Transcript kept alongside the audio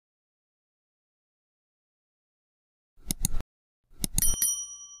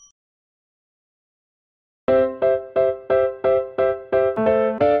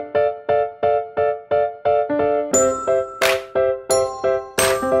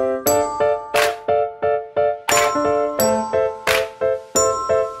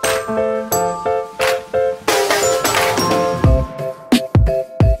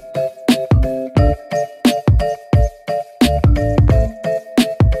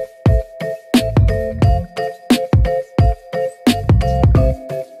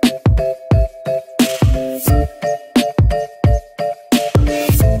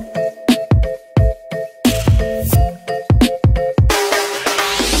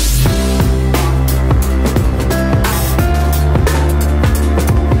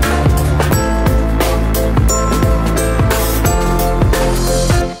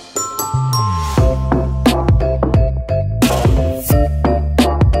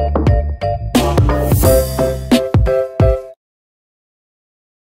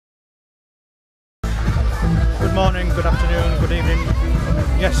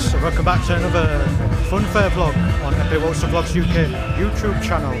back to another fun fair vlog on Waltzer Vlogz UK YouTube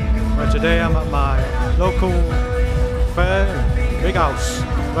channel, where today I'm at my local fair, Brighouse,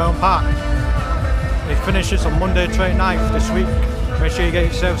 Wellholme Park. It finishes on Monday 29th this week. Make sure you get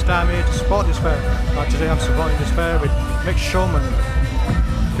yourselves down here to support this fair. Like today I'm supporting this fair with mixed showman.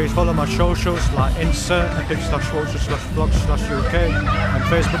 Please follow my socials like Insta@epic/Waltzer/Vlogs/UK and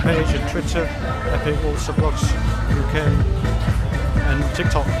Facebook page and Twitter @Waltzer UK and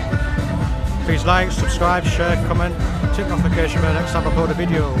TikTok. Please like, subscribe, share, comment, tick notification bell next time I upload a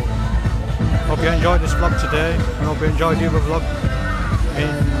video. Hope you enjoyed this vlog today and hope you enjoyed the other vlog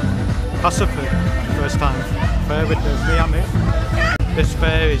in Pacific, first time fair with the Miami. This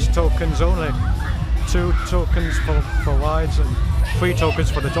fair is tokens only. 2 tokens for wides and 3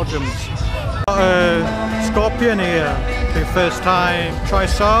 tokens for the Dodgems. Got a Scorpion here, the first time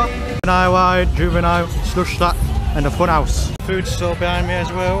Tri-Star, juvenile wide, juvenile, slush stack and a funhouse. Food store behind me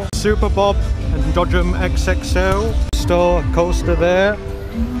as well. SuperBob and Dodgem XXL store, coaster there.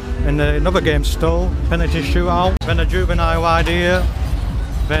 And another game store, penalty shootout. Then a juvenile wide here.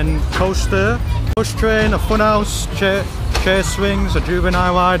 Then coaster, push train, a funhouse, chair swings, a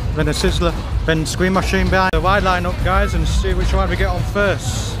juvenile wide, then a Sizzler, then screen machine behind. The wide line up guys and see which one we get on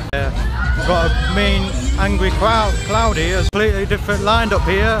first. We've got a mean angry cloud here, completely different lined up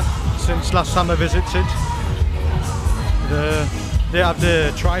here since last time I visited. They have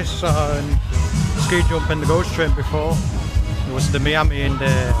the Tri-Star and ski jump and the ghost train before. It was the Miami and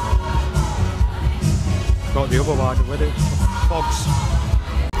got the other wide with it, Vlogz.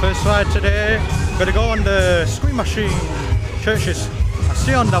 First ride today, gonna go on the screen machine. Churches, I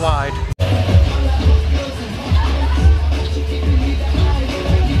see on the wide.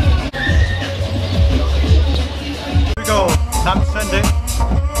 Here we go, time to send it.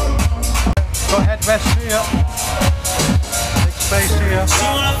 Got headrest here. Big space here.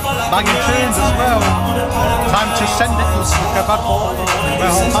 Banging tunes as well. Time to send it. Look at that ball.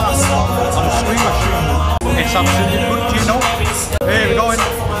 Wellholme Park on the screen machine. It's absolutely good, you know. Here we go.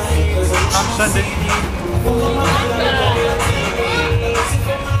 Time to send it.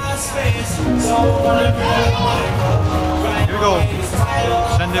 Here we go.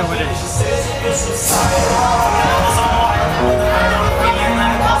 Send it with it.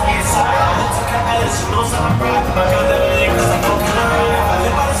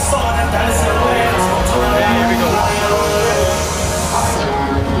 Here we go.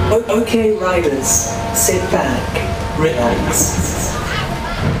 Okay, riders, sit back, relax.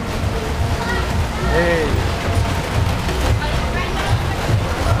 Hey.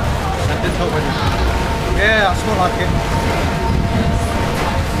 Send it over. Yeah, I smell like it.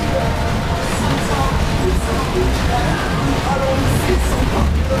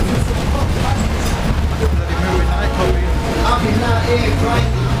 I've been out here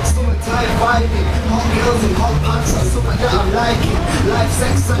grinding, summertime vibing, hot girls and hot pants are something that I'm liking. Life's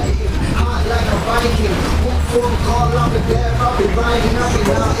exciting, heart like a Viking. One phone call, I'll be there, I'll be riding. I've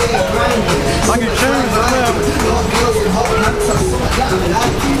been out here grinding, summertime vibing, hot girls and hot pants are something that I'm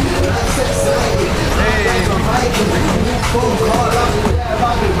liking. Life's exciting, heart like a Viking. One phone call, I'll be there,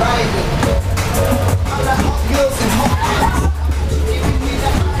 I'll be riding. I like hot girls and hot pants. Giving me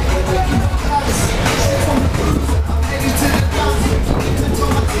that high, making me dance. I'm ready to the dance. Even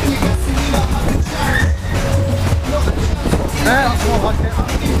though my team, you can see me not have a chance. Yeah, that's more like it.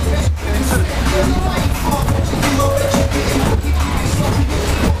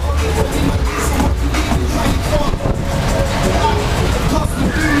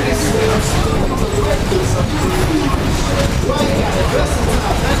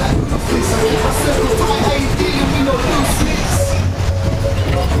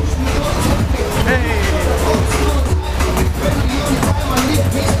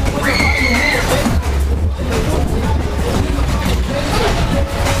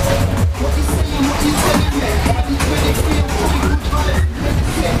 What you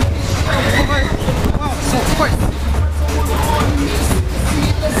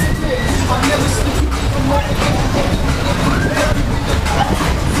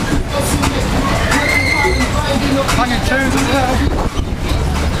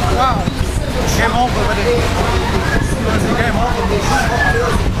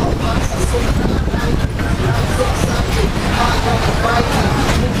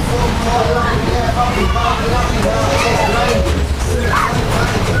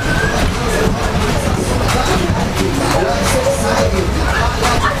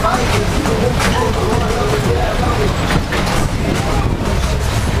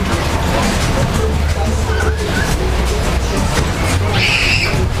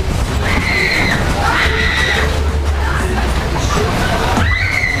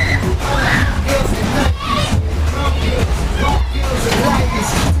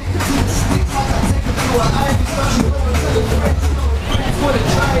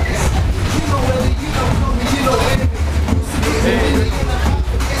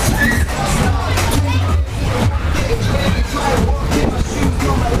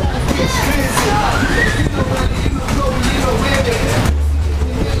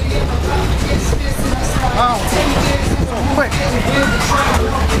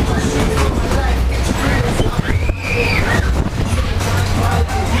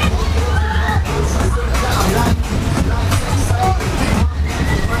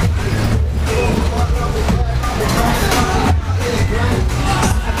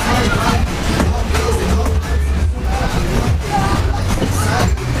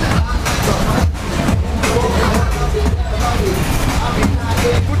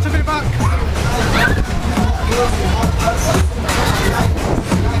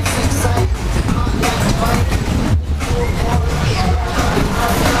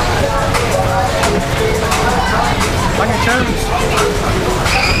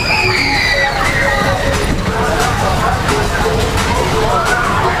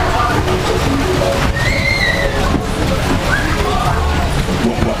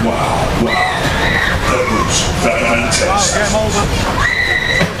game over.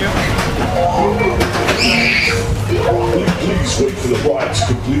 Please wait for the ride to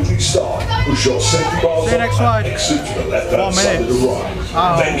completely start. Push your safety belts. See you next ride. Exit to the left-hand side of the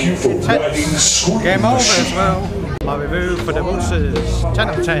ride. Thank you for riding Scream Game over Machine. as well. My review for the Waltzers, 10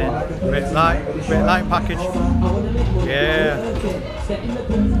 out of 10. Great light package. Yeah.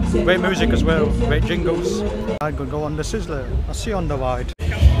 Great music as well, great jingles. I'm gonna go on the Sizzler. I'll see you on the ride.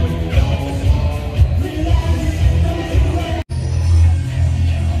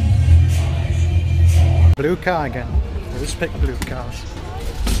 Blue car again. Let's pick blue cars.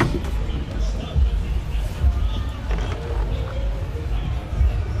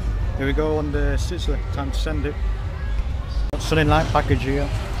 Here we go on the Sizzler, time to send it. Sunny light package here.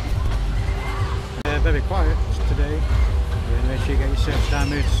 Very quiet today. Yeah, make sure you get your search down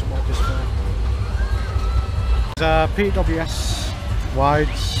here to support this fair. There's PWS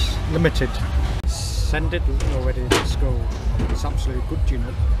Wides Limited. Send it already, let's go. It's absolutely good, you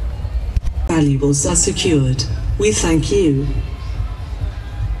know. Valuables are secured. We thank you.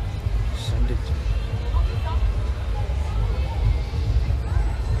 Send it.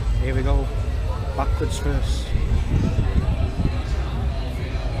 Here we go. Backwards first.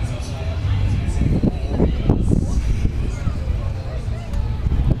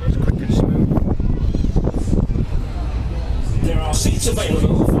 It's quick and smooth. There are seats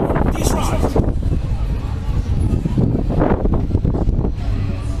available for this ride.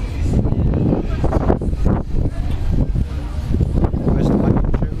 Where's the mic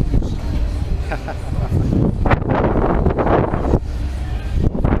and tunes?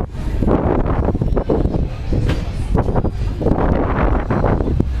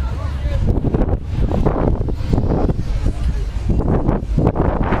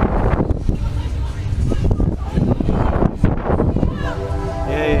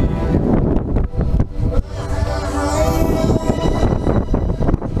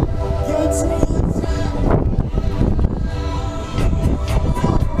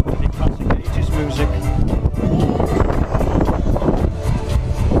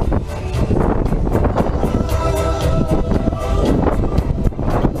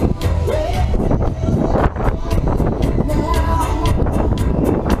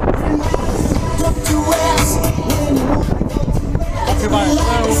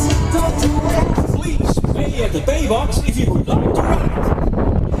 Please pay at the pay box if you would like to ride.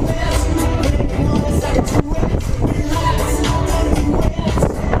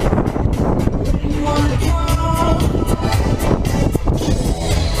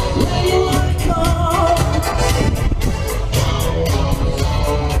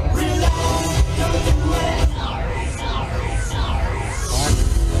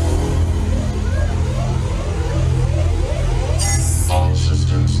 All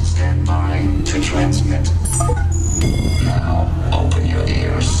systems stand by to transmit. Now open your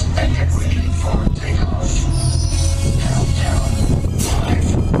ears and get ready for takeoff. Countdown. 5,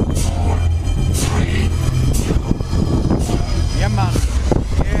 4, 3, 2. Yeah, man.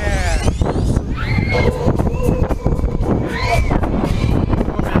 Yeah.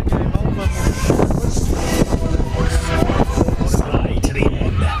 Slide to the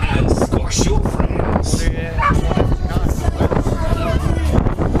end and squash your friends.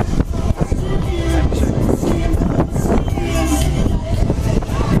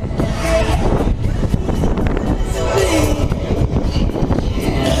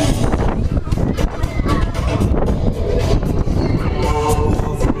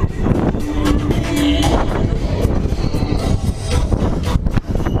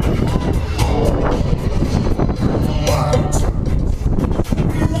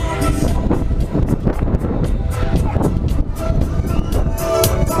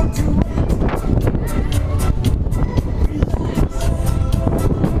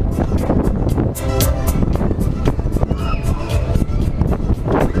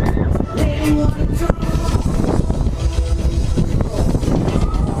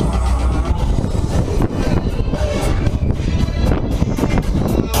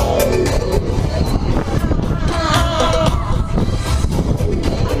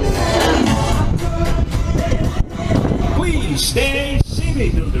 Please stay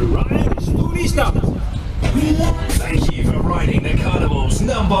seated till the ride is fully stopped. Thank you for riding the carnival's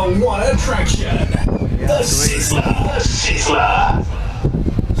 #1 attraction, the Sizzler. The Sizzler.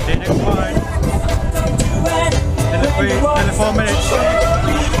 See you next time. In the 4 minutes.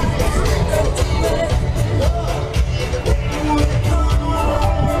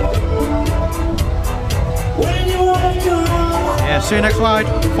 Yeah, see you next ride.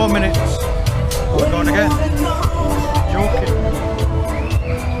 4 minutes. We're going again. Joking.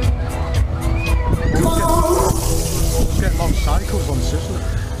 Let's get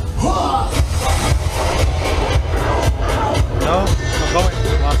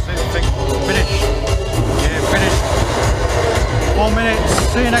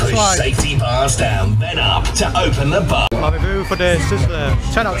See you next Push slide. safety bars down, then up to open the bar. My review for the Sizzler,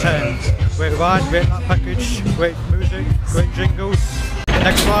 10 out of 10. Great ride, great map package, great music, great jingles.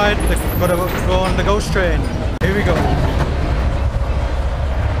 Next slide, they've got to go on the ghost train. Here we go.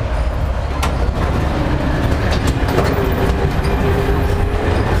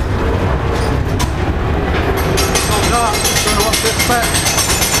 So dark, don't know what to expect.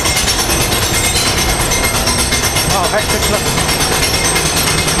 Oh, hectic look.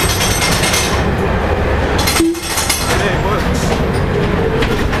 It works.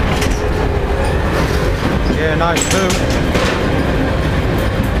 Yeah, nice too.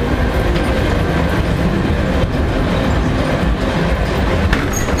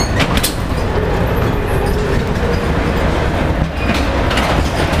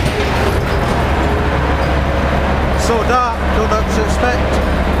 So dark, don't know what to expect.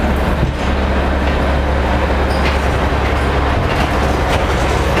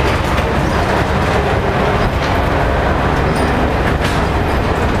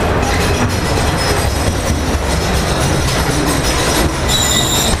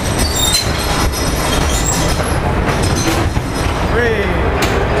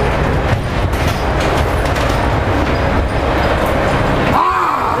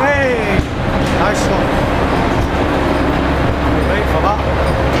 Nice one. Wait for that.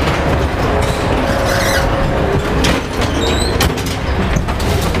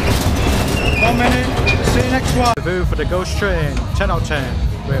 See you next one. Review for the ghost train, 10 out of 10.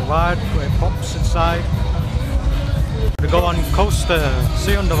 Great ride, great pops inside. We go on coaster,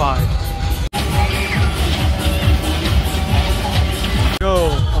 see you on the ride.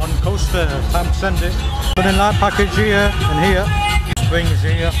 Go on coaster, time to send it. Running light package here and here. Springs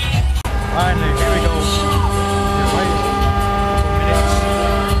here. Finally, here we go. Just wait. Minutes.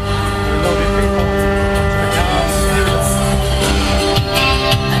 We're loading people to the cars.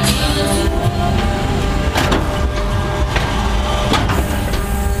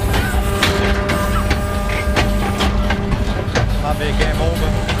 Might be a game over.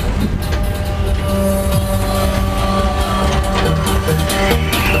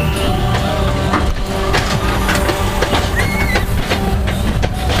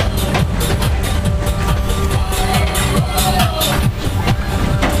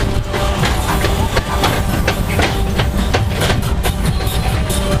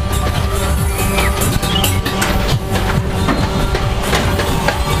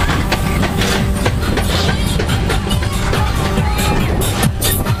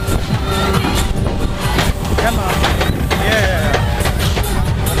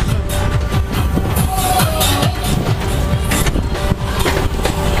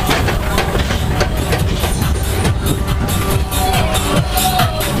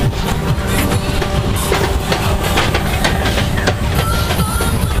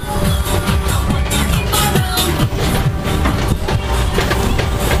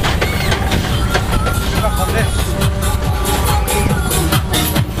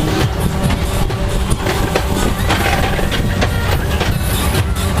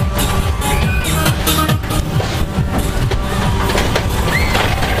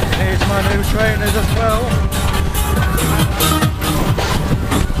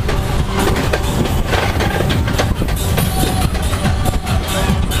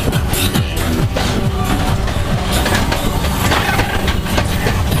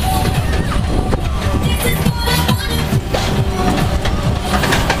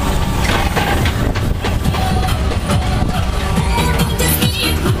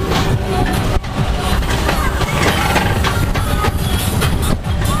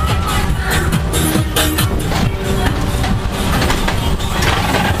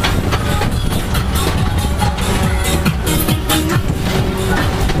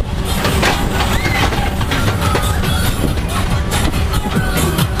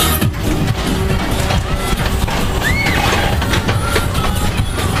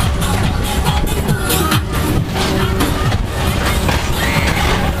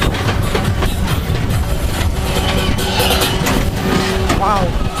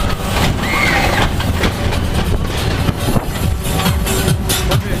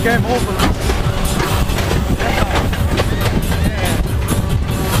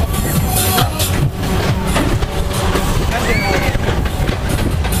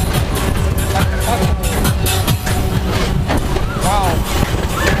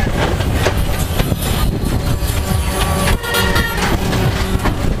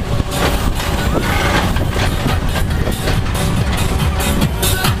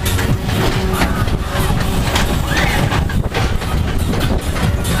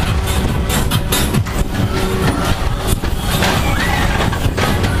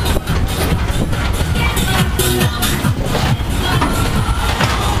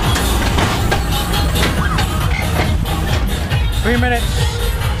 minutes.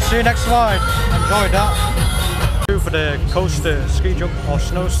 See you next slide. Enjoyed that. For the coaster, ski jump or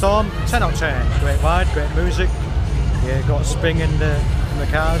snowstorm, 10 out of 10. Great ride, great music. Yeah, got a spring in the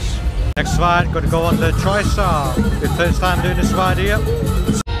cars. Next ride, got to go on the TriStar. The first time doing this ride here.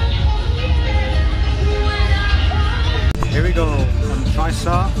 Here we go on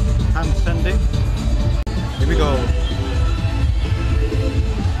TriStar, hand sending. Here we go.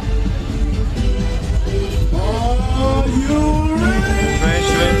 Are you ready? Straight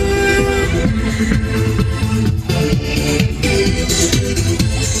to it.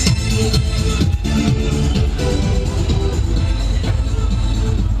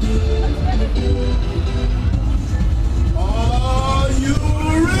 Are you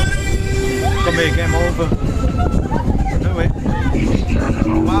ready? Gonna be a game over. Do it.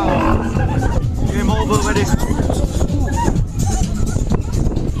 Wow. Game over already.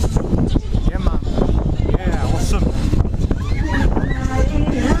 Yeah, man. Yeah, awesome.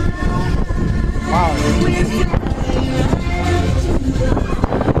 Wow.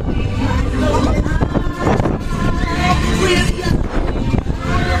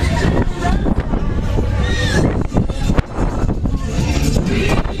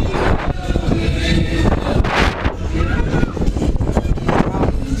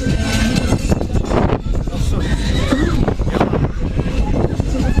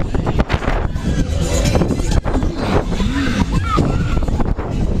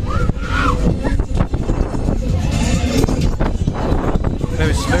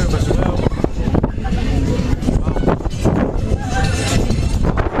 Very smooth as well.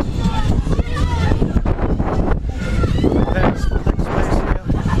 Next place here.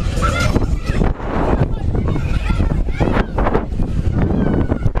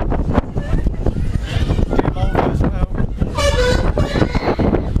 Game over as well.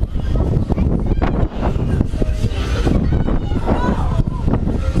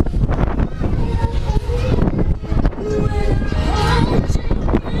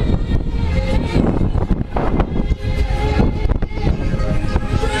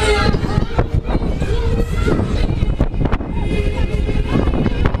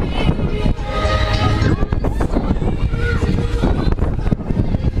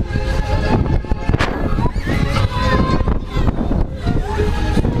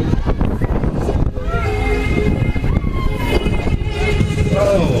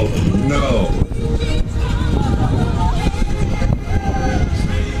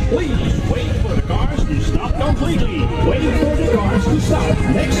 Please wait for the cars to stop completely. Wait for the cars to stop.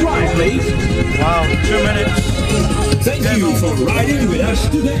 Next ride, please. Wow, 2 minutes. Thank you for riding with us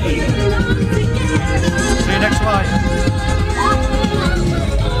today. See you next ride.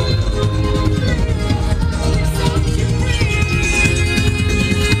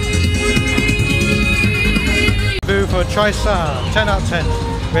 Boo for TriStar, 10 out of 10.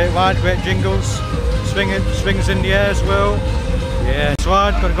 Great ride, great jingles. Swings in the air as well. Yeah, next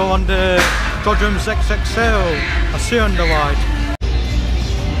ride, gotta go on the Dodgem XXL. I see on the ride.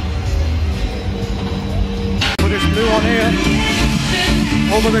 Put this blue on here.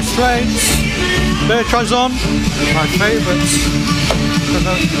 Over the straight. Bertrand's on. My favourites. Because I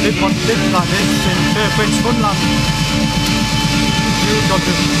did one dip like this in Fairprince Funland. You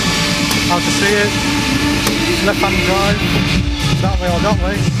Dodgem. How to see it. Left hand drive. That way or that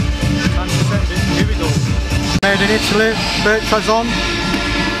way. And send it. Here we go. Made in Italy, Bertrand's on.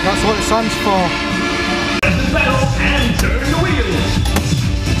 That's what it stands for. Press the pedal and turn the wheels.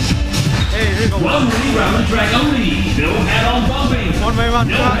 Hey, here we go. One way round the track only. No head-on bumping. One way round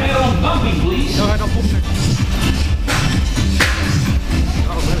the No track. head-on bumping, please. No head on bumping.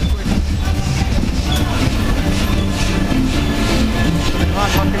 That was really quick.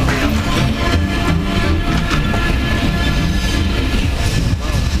 Right back in here.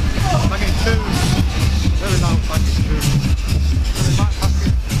 Wow. Back in twos. Very loud back in twos. Very back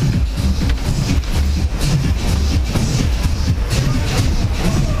packing.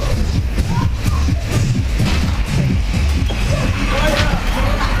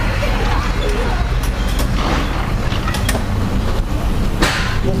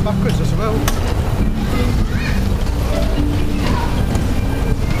 Walk backwards as well.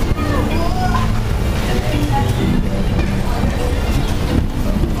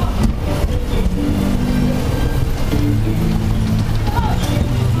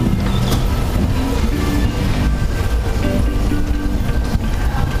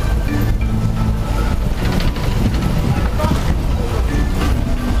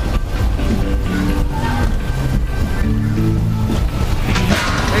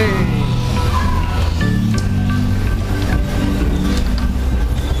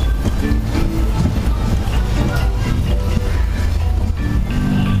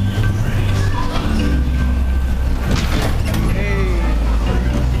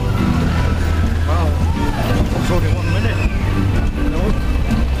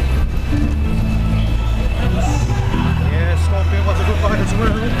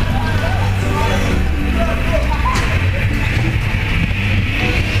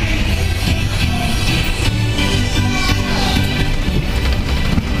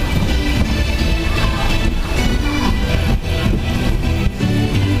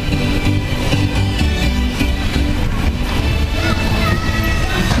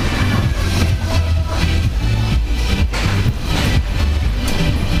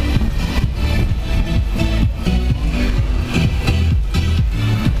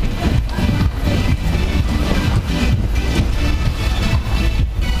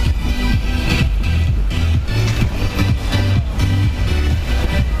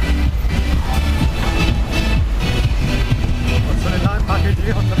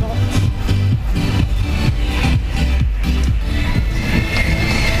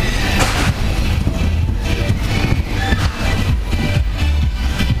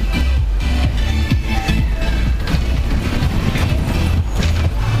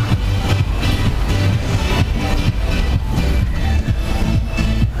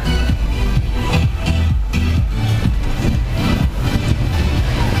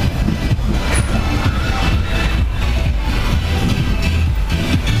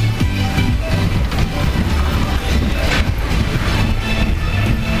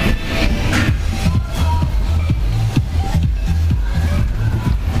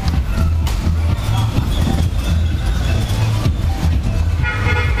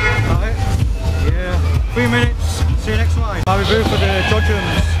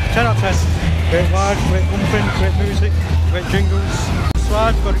 10 out of 10. Great ride, great bumping, great music, great jingles.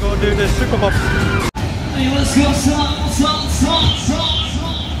 Slide, got to go and do the SuperBob. Hey, let's go, start.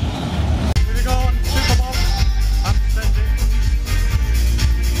 Here we go on SuperBob. And send it.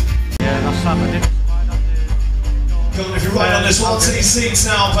 Yeah, last time I did ride on the... Come on, if you're right on this one, take your seats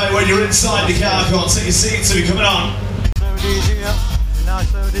now, mate. When you're inside the car, come on, take your seats if you're coming on. OD here, a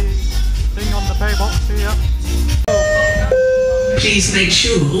nice OD thing on the pay box here. Please make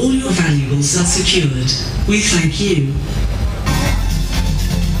sure all your valuables are secured. We thank you.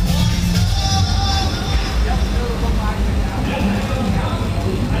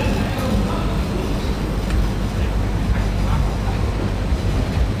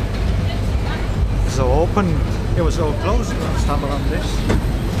 So open, it was so closed last time around this.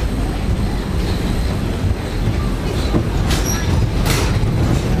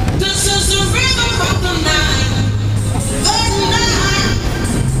 This is the rhythm of the night.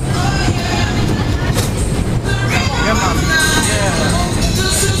 Yeah, man. Yeah.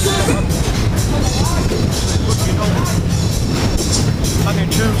 Good, you know. Banging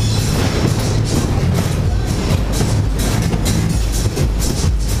tune.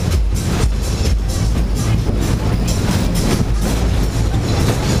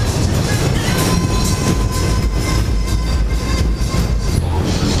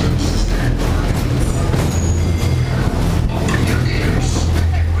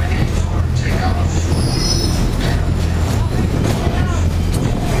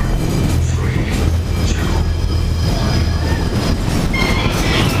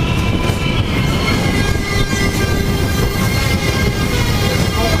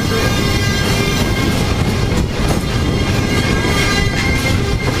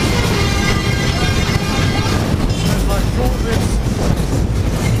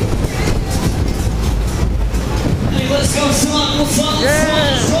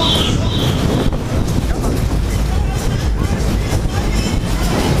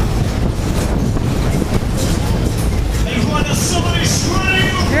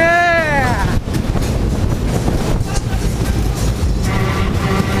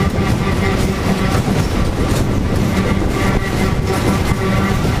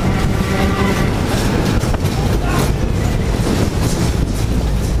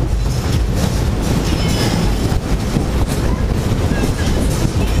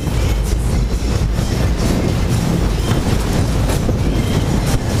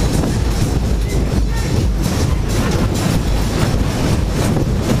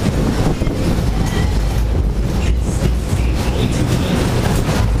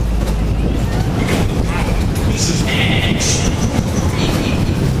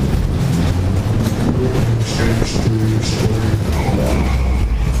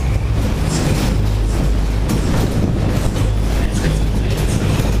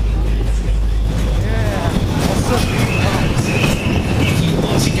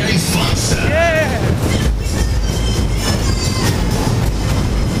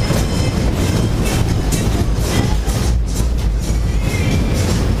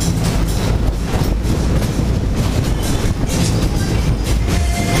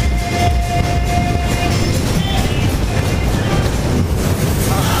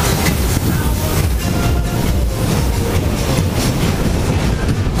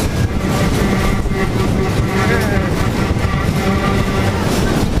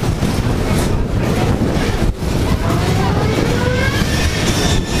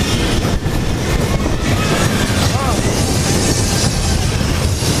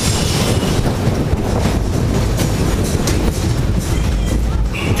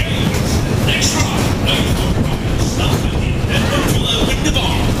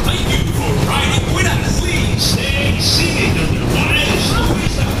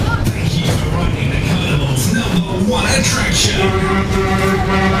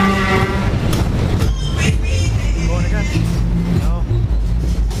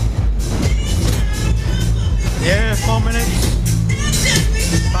 Yeah, 4 minutes.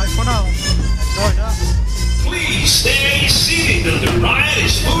 Bye for now. Enjoy that. Please stay seated. The ride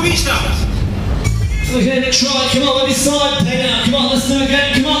is fully stopped. Okay, next try. Come on, let me side pay now. Come on, let's do it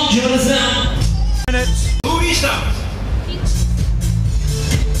again. Come on, join us now. Minutes. Fully stopped.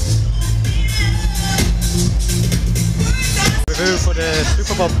 Review for the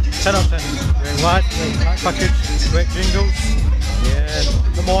SuperBob 10 out of 10. Great ride, great back package, great jingles. Yeah,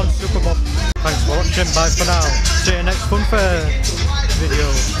 come on SuperBob. Thanks for watching, bye for now. See you next fun fair video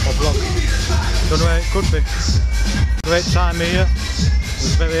or vlog. Don't know where it could be. Great time here. It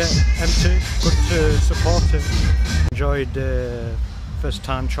was very empty, good to support it. Enjoyed the first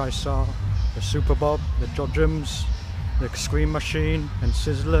time try saw the SuperBob, the Dodgems, the Scream Machine and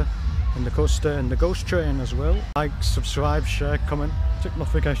Sizzler and the Coaster and the Ghost Train as well. Like, subscribe, share, comment, tick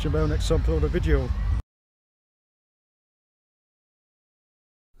notification bell next time I upload a video.